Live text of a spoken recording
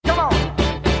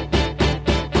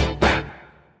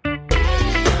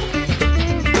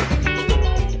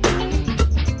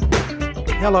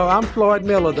Hello, I'm Floyd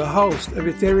Miller, the host of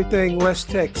It's Everything West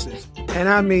Texas, and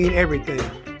I mean everything.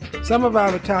 Some of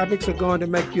our topics are going to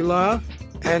make you laugh,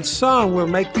 and some will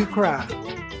make you cry.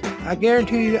 I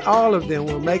guarantee you all of them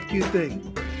will make you think.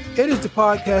 It is the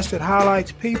podcast that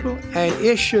highlights people and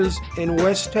issues in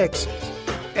West Texas.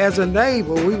 As a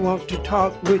neighbor, we want to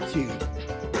talk with you.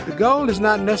 The goal is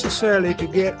not necessarily to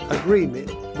get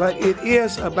agreement, but it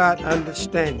is about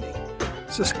understanding.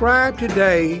 Subscribe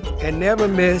today and never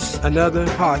miss another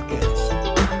podcast.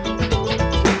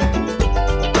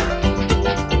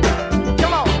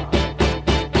 Come on!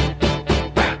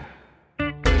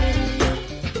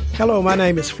 Hello, my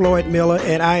name is Floyd Miller,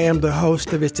 and I am the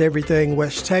host of It's Everything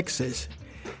West Texas.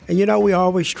 And you know, we're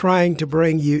always trying to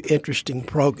bring you interesting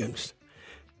programs.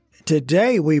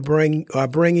 Today, we are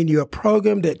bringing you a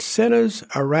program that centers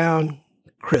around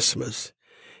Christmas.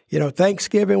 You know,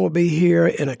 Thanksgiving will be here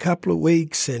in a couple of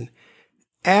weeks, and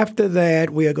after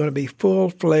that, we are going to be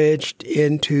full-fledged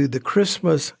into the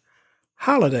Christmas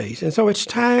holidays. And so it's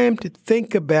time to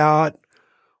think about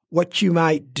what you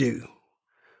might do.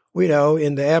 We know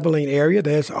in the Abilene area,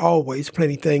 there's always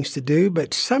plenty of things to do,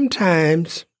 but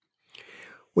sometimes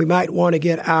we might want to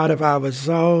get out of our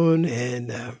zone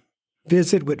and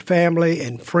visit with family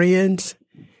and friends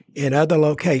in other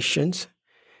locations.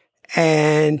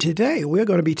 And today we're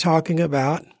going to be talking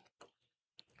about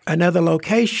another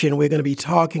location. We're going to be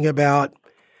talking about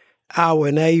our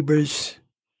neighbors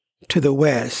to the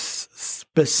west,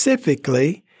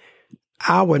 specifically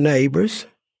our neighbors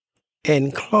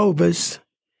in Clovis,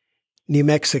 New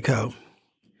Mexico.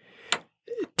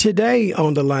 Today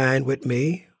on the line with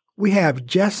me, we have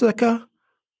Jessica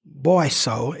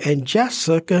Boyso, and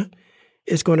Jessica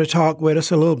is going to talk with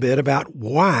us a little bit about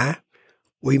why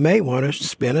we may want to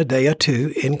spend a day or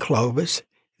two in Clovis,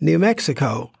 New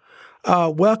Mexico.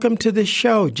 Welcome to the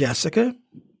show, Jessica.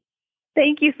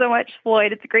 Thank you so much,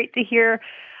 Floyd. It's great to hear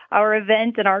our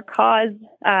event and our cause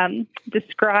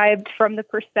described from the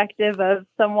perspective of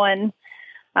someone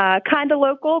kind of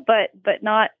local, but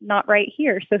not right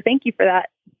here. So thank you for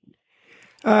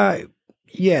that.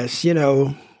 Yes, you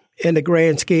know, in the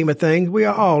grand scheme of things, we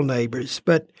are all neighbors.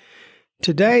 But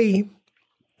today,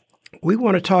 we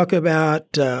want to talk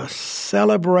about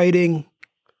celebrating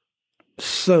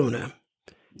Sooner.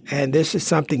 And this is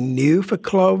something new for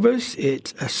Clovis.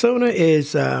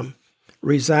 Sooner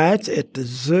resides at the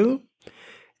zoo.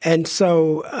 And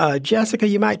so, Jessica,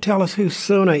 you might tell us who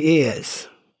Sooner is.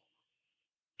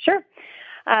 Sure.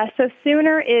 So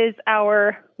Sooner is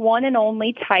our one and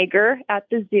only tiger at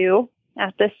the zoo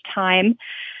at this time.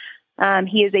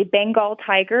 He is a Bengal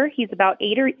tiger. He's about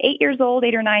 8 or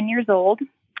 9 years old.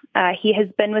 He has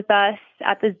been with us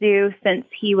at the zoo since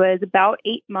he was about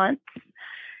 8 months.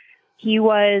 He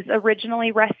was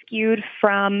originally rescued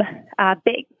from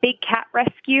Big Cat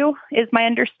Rescue, is my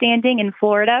understanding, in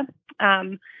Florida,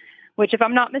 which, if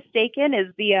I'm not mistaken,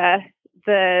 is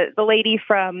the lady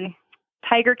from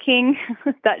Tiger King,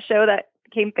 that show that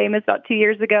became famous about 2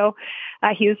 years ago.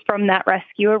 He was from that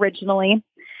rescue originally.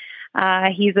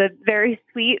 He's a very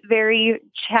sweet, very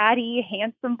chatty,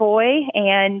 handsome boy,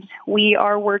 and we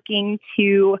are working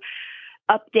to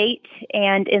update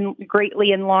and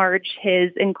greatly enlarge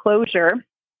his enclosure.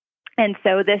 And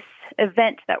so this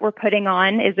event that we're putting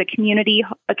on is a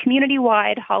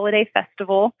community-wide holiday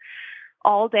festival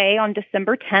all day on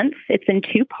December 10th. It's in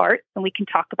 2 parts, and we can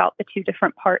talk about the 2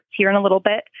 different parts here in a little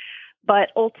bit.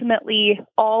 But ultimately,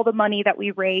 all the money that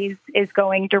we raise is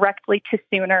going directly to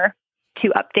Sooner to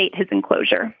update his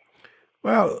enclosure.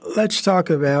 Well, let's talk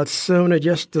about Sooner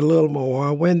just a little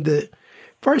more.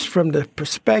 First, from the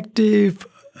perspective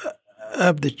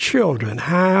of the children,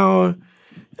 how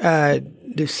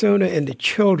do Sooner and the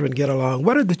children get along?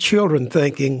 What are the children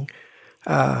thinking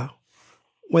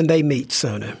when they meet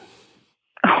Sooner?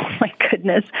 Oh, my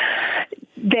goodness.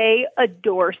 They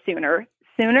adore Sooner.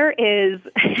 Sooner is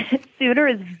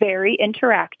very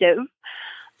interactive.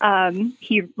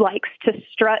 He likes to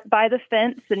strut by the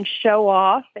fence and show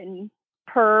off and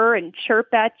purr and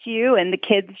chirp at you, and the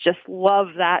kids just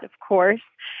love that, of course.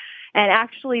 And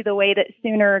actually, the way that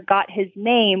Sooner got his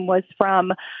name was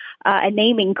from a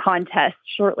naming contest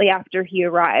shortly after he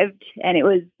arrived, and it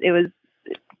was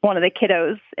one of the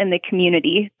kiddos in the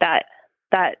community that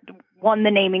won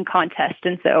the naming contest,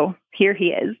 and so here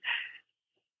he is.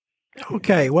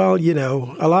 Okay, well, you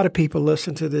know, a lot of people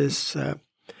listen to this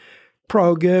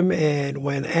program, and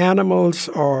when animals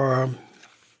are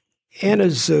in a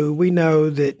zoo, we know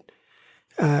that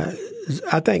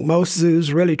I think most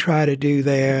zoos really try to do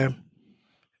their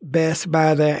best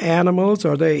by their animals.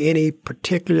 Are there any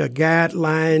particular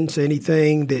guidelines,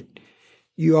 anything that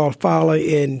you all follow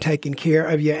in taking care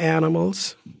of your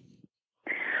animals?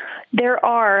 There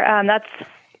are.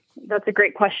 That's a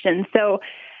great question. So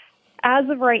as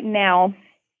of right now,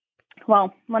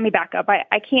 well, let me back up.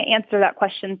 I can't answer that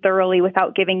question thoroughly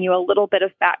without giving you a little bit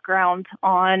of background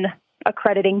on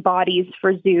accrediting bodies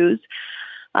for zoos.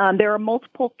 There are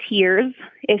multiple tiers,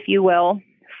 if you will,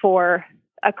 for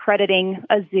accrediting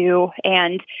a zoo,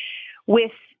 and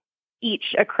with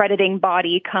each accrediting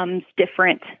body comes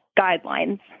different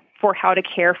guidelines for how to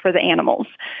care for the animals.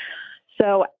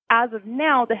 So as of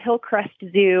now, the Hillcrest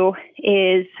Zoo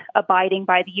is abiding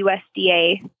by the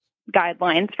USDA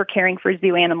guidelines for caring for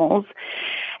zoo animals.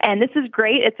 And this is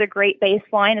great. It's a great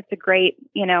baseline. It's a great,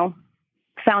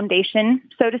 foundation,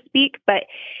 so to speak, but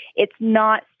it's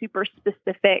not super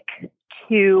specific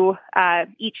to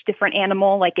each different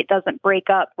animal. Like, it doesn't break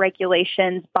up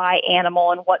regulations by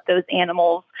animal and what those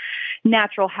animals'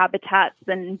 natural habitats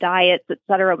and diets, et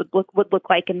cetera, would look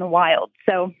like in the wild.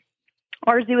 So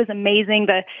our zoo is amazing.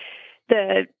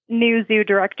 The new zoo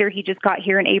director, he just got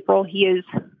here in April. He is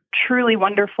truly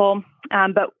wonderful.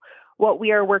 But what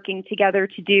we are working together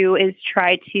to do is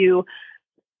try to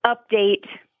update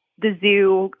the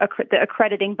zoo, the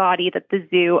accrediting body that the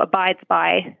zoo abides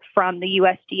by, from the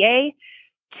USDA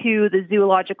to the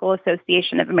Zoological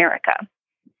Association of America.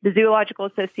 The Zoological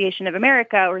Association of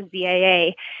America, or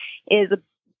ZAA, is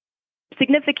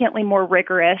significantly more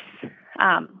rigorous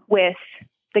with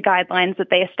the guidelines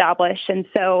that they establish. And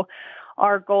so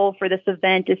our goal for this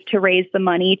event is to raise the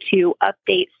money to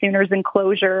update Sooners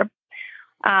Enclosure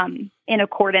in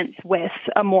accordance with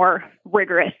a more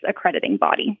rigorous accrediting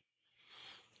body.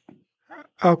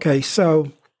 Okay,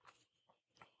 so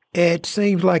it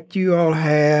seems like you all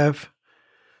have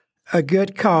a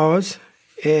good cause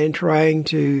in trying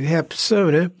to help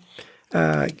Sooner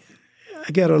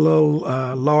get a little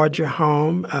larger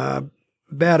home,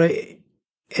 better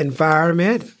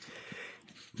environment.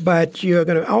 But you're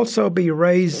going to also be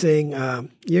raising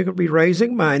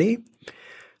money.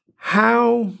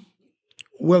 How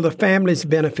will the families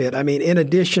benefit? I mean, in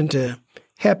addition to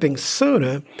helping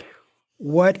Sooner,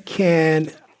 what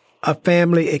can a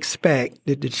family expect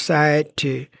to decide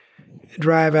to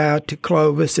drive out to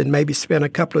Clovis and maybe spend a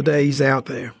couple of days out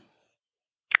there?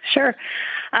 Sure.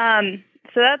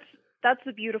 So that's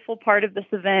the beautiful part of this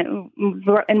event,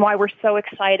 and why we're so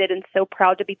excited and so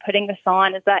proud to be putting this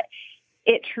on, is that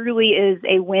it truly is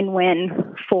a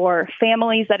win-win for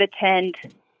families that attend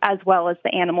as well as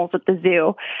the animals at the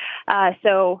zoo.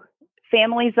 So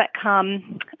families that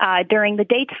come during the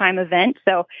daytime event,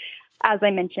 so as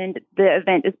I mentioned, the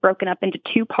event is broken up into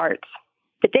two parts.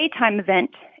 The daytime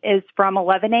event is from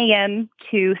 11 a.m.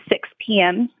 to 6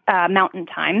 p.m. Mountain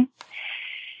Time.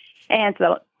 And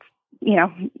so,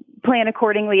 plan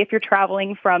accordingly if you're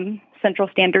traveling from Central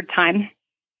Standard Time.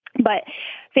 But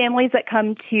families that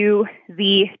come to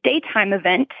the daytime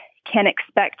event can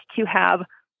expect to have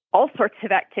all sorts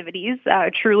of activities,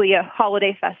 truly a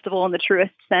holiday festival in the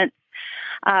truest sense.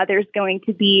 There's going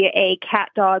to be a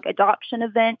cat-dog adoption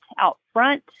event out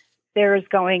front. There's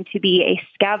going to be a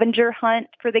scavenger hunt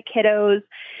for the kiddos.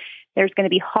 There's going to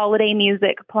be holiday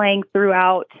music playing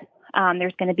throughout.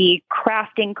 There's going to be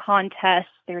crafting contests.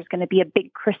 There's going to be a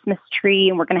big Christmas tree,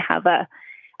 and we're going to have a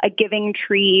giving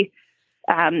tree,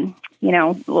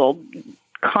 little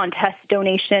contest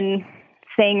donation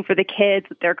thing for the kids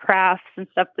with their crafts and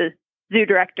stuff. The zoo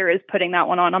director is putting that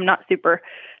one on. I'm not super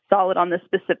solid on the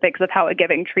specifics of how a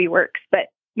giving tree works, but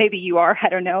maybe you are. I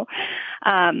don't know.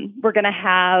 We're going to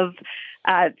have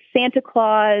Santa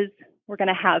Claus. We're going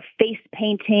to have face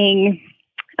painting.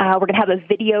 We're going to have a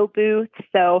video booth.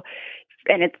 So,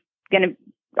 and it's going to,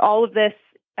 all of this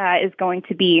is going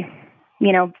to be,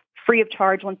 free of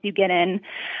charge once you get in.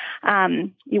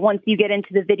 Once you get into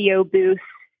the video booth,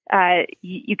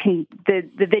 you can,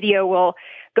 the video will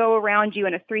go around you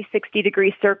in a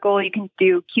 360-degree circle. You can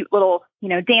do cute little,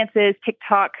 dances,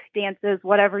 TikTok dances,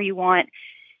 whatever you want,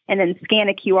 and then scan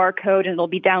a QR code and it'll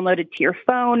be downloaded to your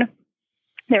phone.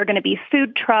 There are going to be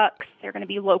food trucks. There are going to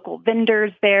be local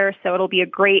vendors there. So it'll be a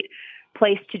great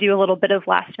place to do a little bit of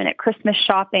last-minute Christmas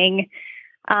shopping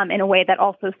in a way that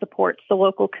also supports the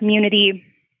local community.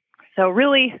 So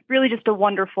really, really just a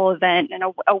wonderful event and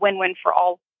a win-win for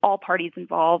all parties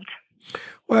involved.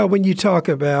 Well, when you talk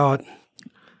about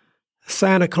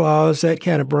Santa Claus, that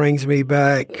kind of brings me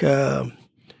back to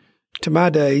my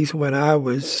days when I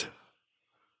was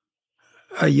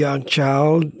a young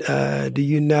child. Do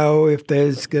you know if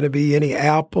there's going to be any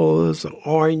apples or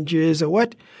oranges, or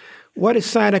what is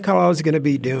Santa Claus going to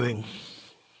be doing?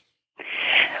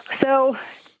 So,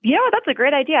 that's a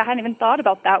great idea. I hadn't even thought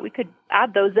about that. We could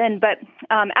add those in. But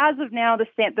as of now, the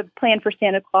plan for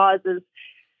Santa Claus is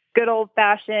good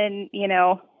old-fashioned,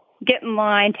 get in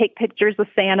line, take pictures with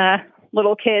Santa,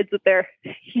 little kids with their,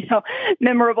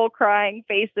 memorable crying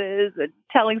faces and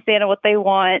telling Santa what they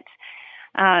want.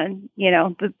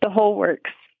 The whole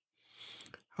works.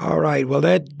 All right. Well,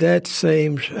 that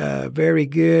seems very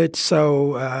good.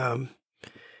 So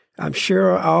I'm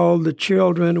sure all the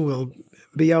children will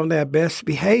be on their best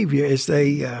behavior as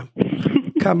they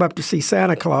come up to see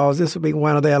Santa Claus. This will be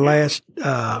one of their last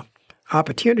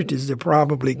opportunities to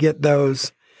probably get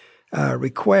those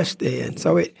requests in.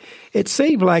 So it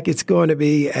seems like it's going to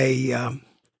be a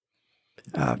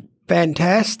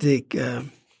fantastic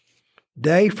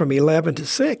day from 11 to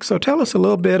 6. So tell us a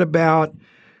little bit about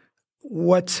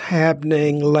what's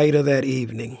happening later that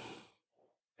evening.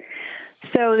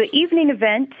 So the evening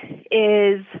event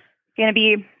is going to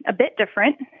be a bit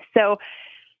different. So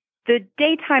the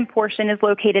daytime portion is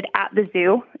located at the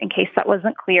zoo, in case that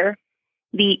wasn't clear.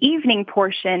 The evening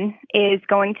portion is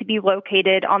going to be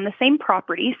located on the same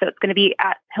property. So it's going to be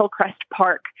at Hillcrest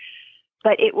Park,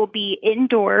 but it will be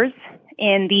indoors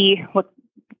in what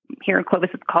here in Clovis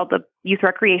it's called the Youth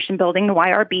Recreation Building, the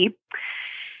YRB.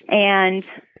 And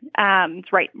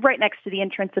it's right next to the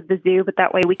entrance of the zoo, but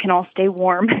that way we can all stay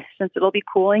warm since it'll be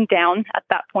cooling down at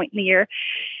that point in the year.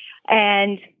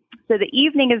 And so the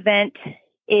evening event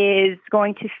is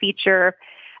going to feature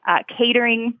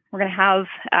catering. We're going to have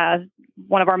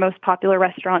one of our most popular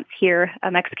restaurants here,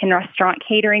 a Mexican restaurant,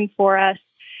 catering for us.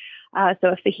 So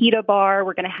a fajita bar.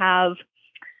 We're going to have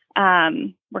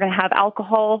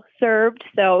alcohol served.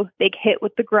 So big hit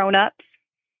with the grown-ups.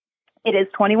 It is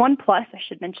 21 plus. I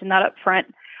should mention that up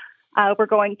front. We're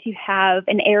going to have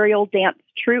an aerial dance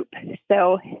troupe.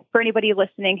 So for anybody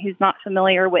listening who's not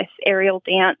familiar with aerial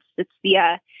dance, it's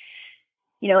the,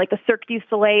 like the Cirque du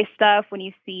Soleil stuff when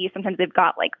you see, sometimes they've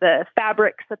got like the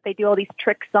fabrics that they do all these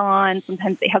tricks on.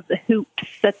 Sometimes they have the hoops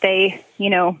that they,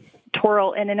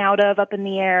 twirl in and out of up in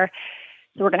the air.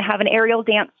 So we're going to have an aerial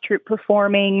dance troupe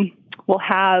performing. We'll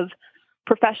have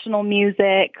professional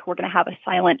music. We're going to have a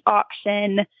silent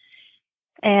auction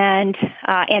and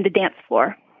a dance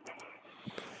floor.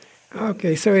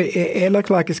 Okay, so it looks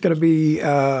like it's going to be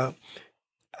a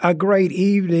great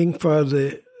evening for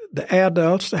the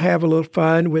adults to have a little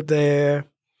fun with their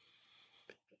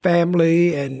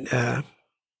family and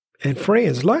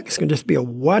friends. Like it's going to just be a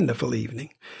wonderful evening.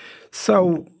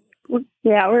 So,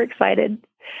 yeah, we're excited.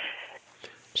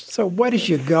 So, what is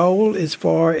your goal as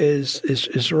far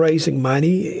as raising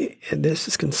money and this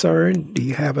is concerned? Do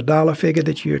you have a dollar figure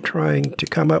that you're trying to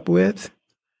come up with?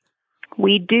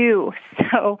 We do.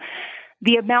 So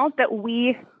the amount that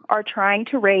we are trying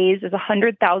to raise is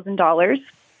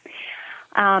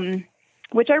 $100,000,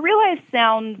 which I realize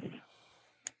sounds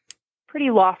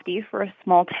pretty lofty for a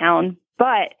small town,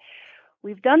 but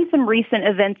we've done some recent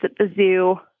events at the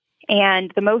zoo,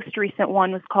 and the most recent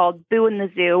one was called Boo in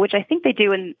the Zoo, which I think they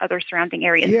do in other surrounding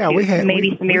areas. Yeah, too. we had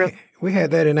we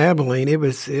had that in Abilene. It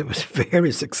was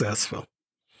very successful.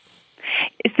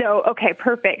 So, okay,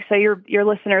 perfect. So your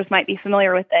listeners might be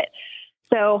familiar with it.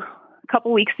 So a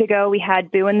couple weeks ago, we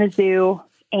had Boo in the Zoo,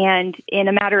 and in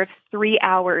a matter of 3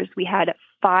 hours, we had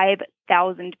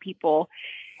 5,000 people,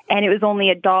 and it was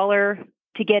only $1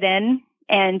 to get in.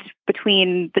 And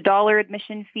between the $1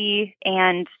 admission fee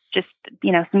and just,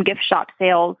 some gift shop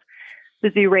sales,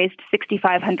 the zoo raised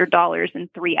 $6,500 in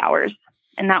 3 hours.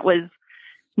 And that was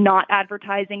not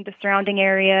advertising to surrounding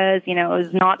areas. It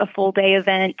was not a full day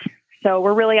event. So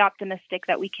we're really optimistic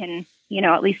that we can,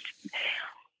 at least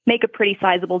make a pretty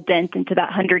sizable dent into that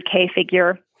 100K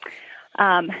figure.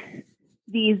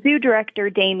 The zoo director,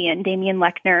 Damien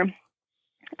Lechner,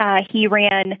 he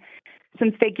ran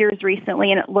some figures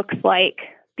recently, and it looks like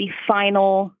the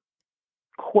final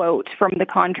quote from the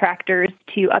contractors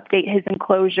to update his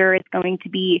enclosure is going to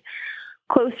be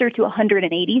closer to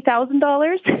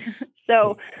 $180,000.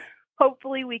 So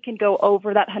hopefully we can go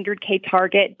over that 100K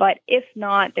target, but if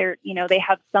not, they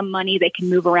have some money they can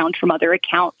move around from other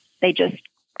accounts. They just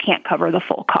can't cover the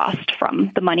full cost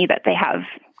from the money that they have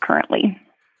currently.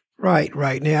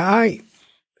 Right. Now, I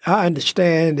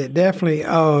understand that definitely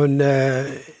on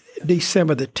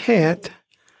December the 10th,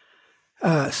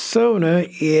 Sooner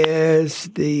is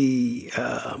the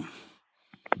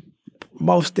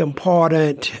most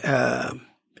important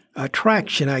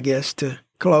attraction, I guess, to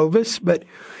Clovis. But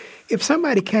if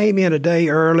somebody came in a day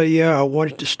earlier or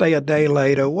wanted to stay a day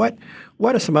later, what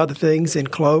are some other things in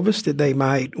Clovis that they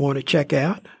might want to check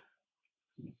out?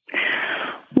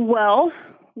 Well,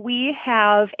 we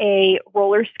have a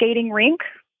roller skating rink.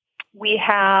 We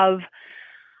have,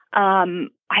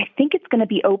 I think it's going to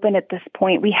be open at this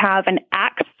point. We have an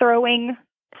axe throwing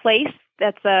place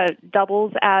that's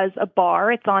doubles as a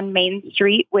bar. It's on Main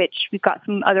Street, which we've got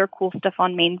some other cool stuff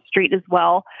on Main Street as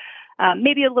well.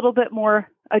 Maybe a little bit more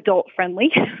adult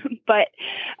friendly, but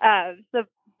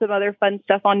some other fun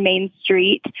stuff on Main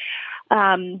Street.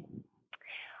 I'm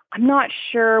not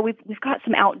sure. We've got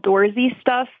some outdoorsy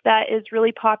stuff that is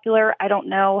really popular. I don't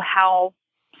know how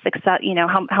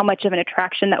how much of an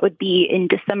attraction that would be in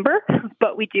December,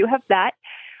 but we do have that.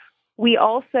 We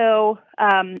also,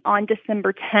 on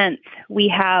December 10th, we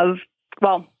have,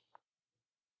 well,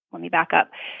 let me back up.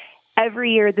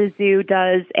 Every year the zoo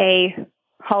does a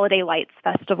Holiday Lights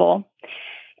Festival,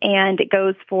 and it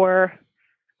goes for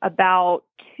about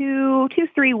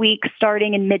 3 weeks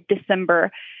starting in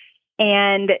mid-December.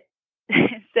 And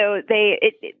so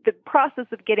the process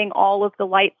of getting all of the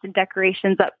lights and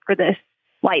decorations up for this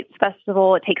Lights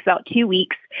Festival, it takes about 2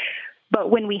 weeks. But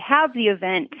when we have the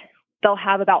event, they'll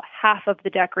have about half of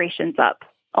the decorations up,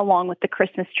 along with the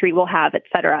Christmas tree we'll have, et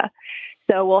cetera.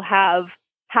 So we'll have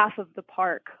half of the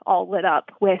park all lit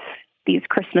up with these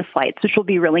Christmas lights, which will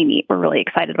be really neat. We're really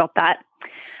excited about that.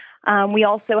 We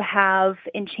also have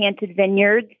Enchanted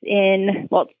Vineyards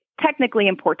technically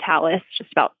in Portales,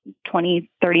 just about 20,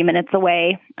 30 minutes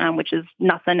away, which is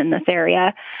nothing in this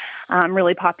area.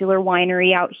 Really popular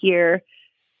winery out here.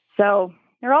 So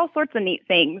there are all sorts of neat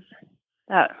things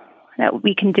that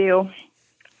we can do,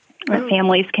 that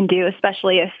families can do,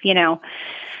 especially if,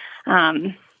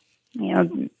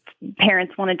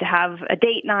 parents wanted to have a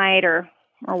date night or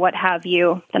what have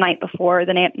you the night before,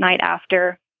 the night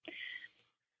after.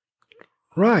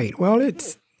 Right. Well,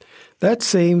 that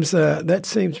seems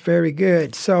very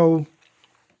good. So,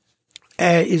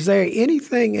 is there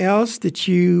anything else that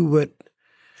you would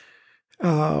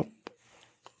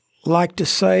like to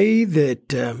say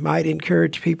that might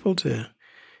encourage people to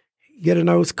get in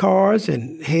those cars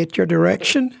and head your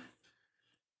direction?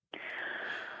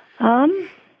 I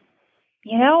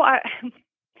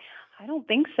don't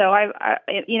think so.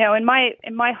 In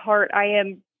my heart,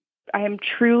 I am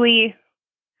truly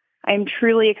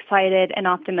excited and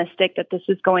optimistic that this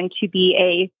is going to be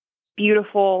a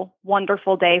beautiful,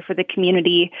 wonderful day for the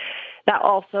community that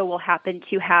also will happen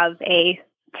to have a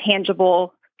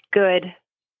tangible, good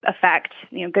effect,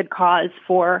 good cause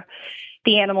for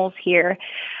the animals here.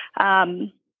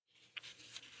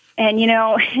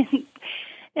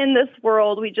 In this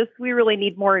world, we really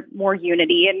need more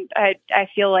unity. And I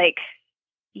feel like,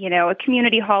 a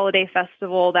community holiday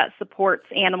festival that supports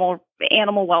animal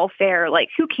welfare, like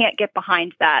who can't get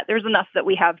behind that? There's enough that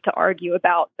we have to argue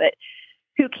about, but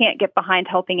who can't get behind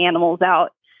helping animals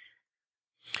out?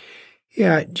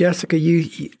 Yeah, Jessica,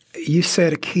 you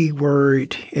said a key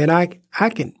word, and I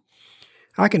can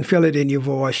feel it in your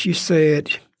voice. You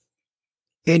said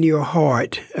in your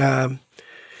heart.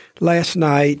 Last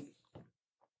night,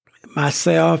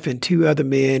 myself and two other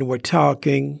men were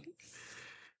talking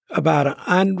about an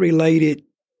unrelated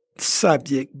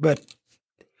subject, but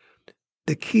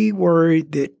the key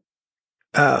word that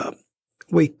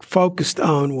we focused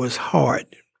on was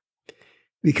heart,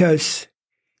 because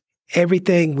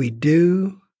everything we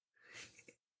do,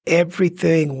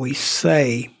 everything we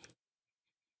say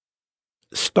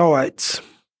starts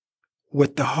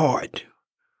with the heart.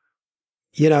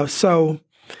 So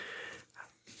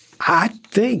I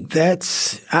think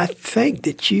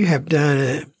that you have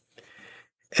done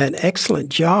an excellent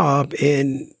job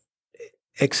in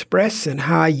expressing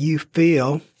how you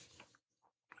feel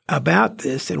about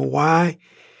this and why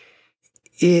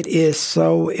it is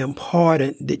so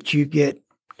important that you get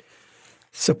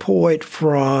support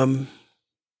from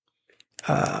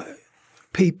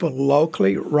people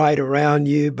locally right around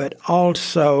you, but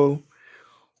also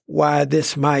why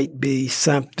this might be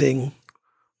something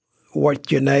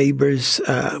what your neighbors,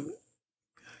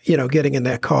 getting in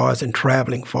their cars and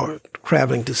traveling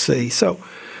to see. So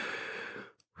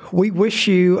we wish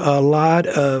you a lot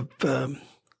of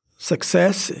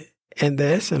success in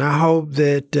this, and I hope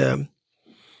that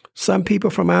some people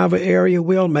from our area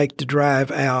will make the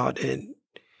drive out and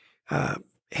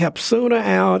help Sooner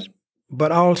out,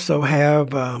 but also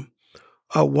have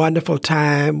a wonderful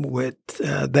time with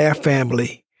their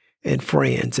family and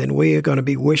friends. And we are going to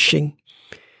be wishing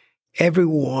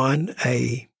everyone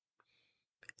a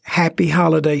happy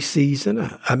holiday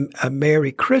season, a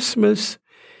Merry Christmas.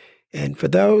 And for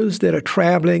those that are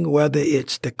traveling, whether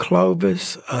it's to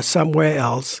Clovis or somewhere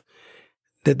else,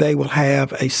 that they will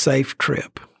have a safe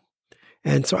trip.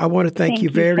 And so I want to thank you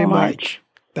very much.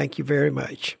 Thank you very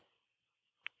much.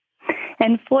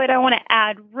 And Floyd, I want to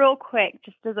add real quick,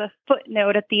 just as a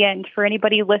footnote at the end for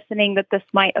anybody listening that this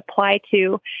might apply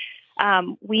to,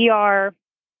 we are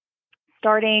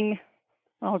starting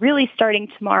really starting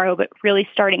tomorrow, but really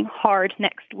starting hard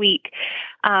next week.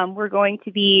 We're going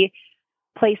to be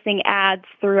placing ads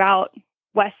throughout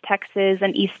West Texas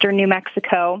and eastern New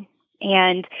Mexico.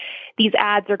 And these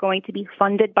ads are going to be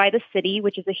funded by the city,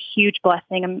 which is a huge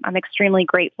blessing. I'm extremely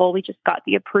grateful. We just got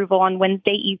the approval on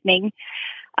Wednesday evening.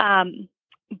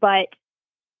 But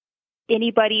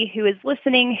anybody who is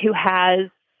listening who has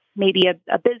maybe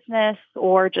a business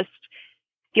or just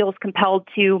feels compelled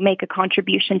to make a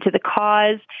contribution to the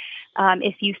cause,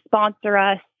 if you sponsor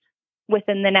us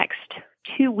within the next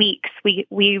 2 weeks,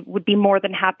 we would be more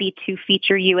than happy to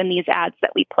feature you in these ads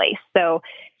that we place. So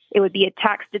it would be a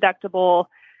tax-deductible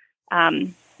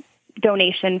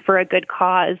donation for a good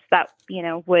cause that,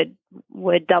 would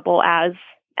double as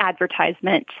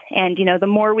advertisement. And, the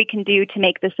more we can do to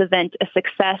make this event a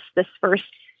success this first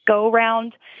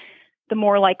go-around, the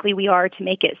more likely we are to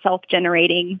make it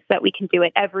self-generating so that we can do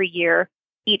it every year,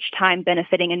 each time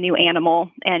benefiting a new animal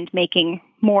and making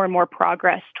more and more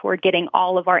progress toward getting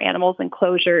all of our animals'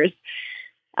 enclosures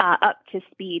up to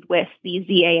speed with the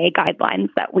ZAA guidelines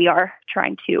that we are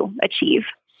trying to achieve.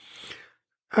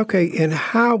 Okay, and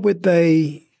how would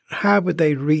they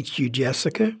reach you,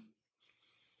 Jessica?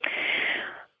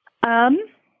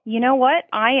 You know what?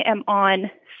 I am on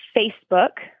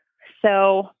Facebook.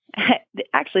 So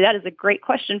actually, that is a great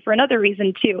question for another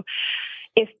reason too.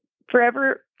 If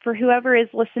for whoever is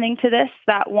listening to this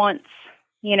that wants,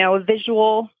 a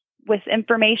visual with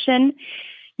information,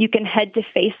 you can head to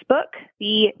Facebook.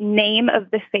 The name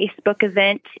of the Facebook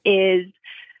event is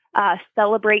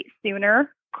Celebrate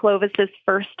Sooner, Clovis's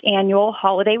first annual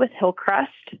holiday with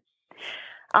Hillcrest.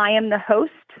 I am the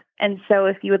host, and so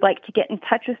if you would like to get in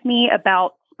touch with me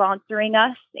about sponsoring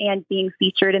us and being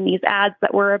featured in these ads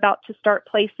that we're about to start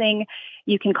placing,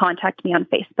 you can contact me on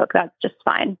Facebook. That's just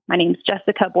fine. My name's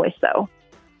Jessica Boyso.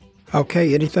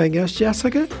 Okay, anything else,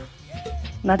 Jessica?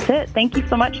 That's it. Thank you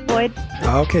so much, Floyd.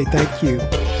 Okay, thank you.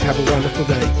 Have a wonderful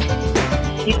day.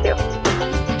 You too.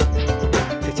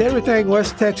 It's Everything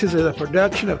West Texas is a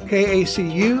production of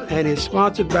KACU and is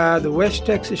sponsored by the West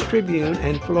Texas Tribune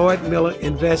and Floyd Miller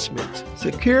Investments.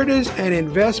 Securities and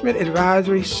investment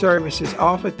advisory services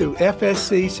offered through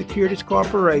FSC Securities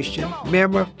Corporation,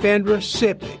 member FINRA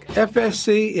SIPC.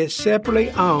 FSC is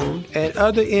separately owned, and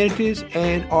other entities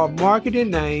and or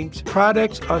marketing names,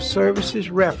 products, or services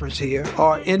referenced here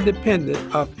are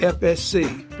independent of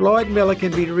FSC. Floyd Miller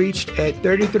can be reached at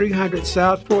 3300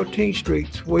 South 14th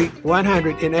Street, Suite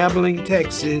 100 in Abilene,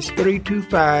 Texas,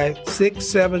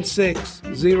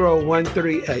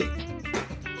 325-676-0138.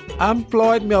 I'm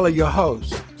Floyd Miller, your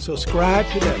host. Subscribe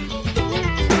today.